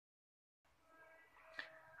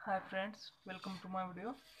Hi friends, welcome to my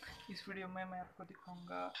video. इस video में मैं आपको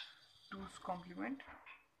दिखाऊंगा 2's कॉम्प्लीमेंट।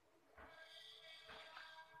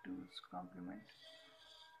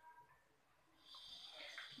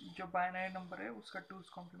 जो बाइनरी नंबर है उसका 2's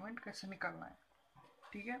कॉम्प्लीमेंट कैसे निकालना है।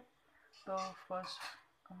 ठीक है, तो फर्स्ट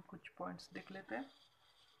हम कुछ पॉइंट्स देख लेते हैं।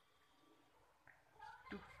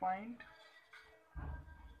 To find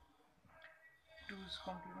 2's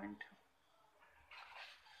complement,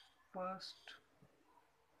 first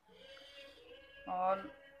all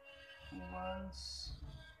ones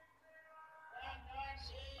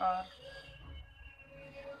are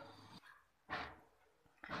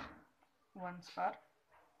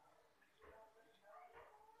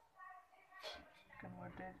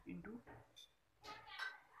converted into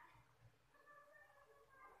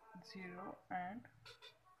 0 and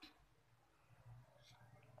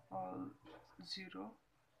all 0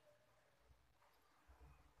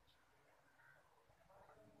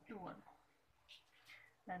 to 1.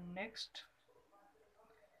 And next,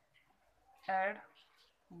 add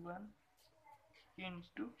 1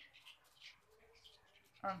 into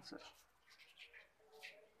answer.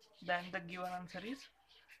 Then the given answer is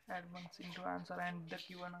add 1 into answer and the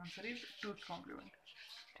given answer is 2's complement.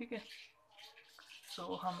 ठीक है, so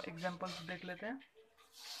हम examples देख लेते हैं.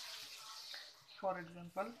 For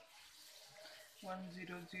example,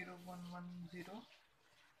 100110,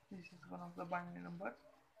 this is one of the binary number.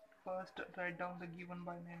 First write down the given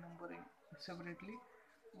binary number separately,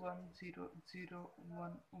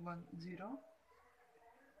 100110,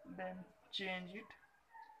 then change it.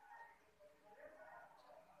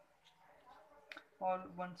 All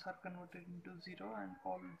ones are converted into 0 and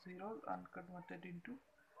all zeros are converted into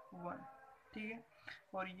 1. ठीक है,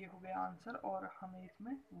 और ये हो गया answer और हमें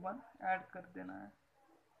इसमें 1 add कर देना है.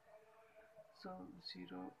 So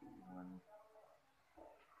 0 1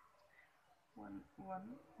 1 1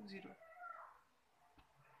 0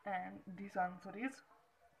 and this answer is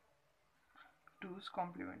 2's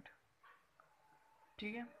complement.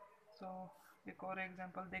 ठीक है, so एक और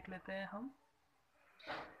एग्जांपल देख लेते हैं हम.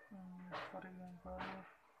 फॉर एग्जांपल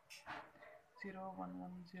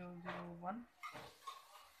 011001,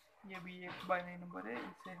 ये भी एक बाइनरी नंबर है.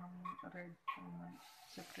 इसे हम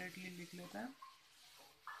सेपरेटली लिख लेते हैं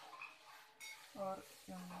और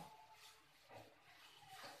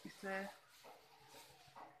इसे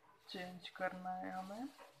चेंज करना है हमें.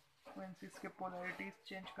 मीन्स इसके पोलैरिटीज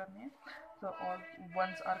चेंज करनी है. So all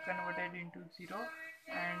ones are converted into 0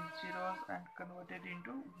 and zeros and converted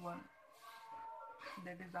into 1.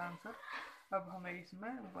 That is the answer. अब हमें इसमें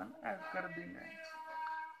 1 ऐड कर देंगे.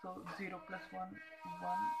 सो 0 + 1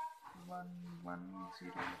 1 1 1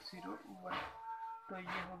 0 0 1. तो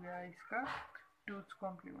ये हो गया इसका 2's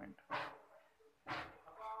कॉम्प्लीमेंट.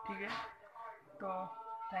 ठीक है, तो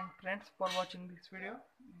thank friends for watching this video.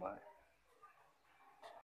 Bye.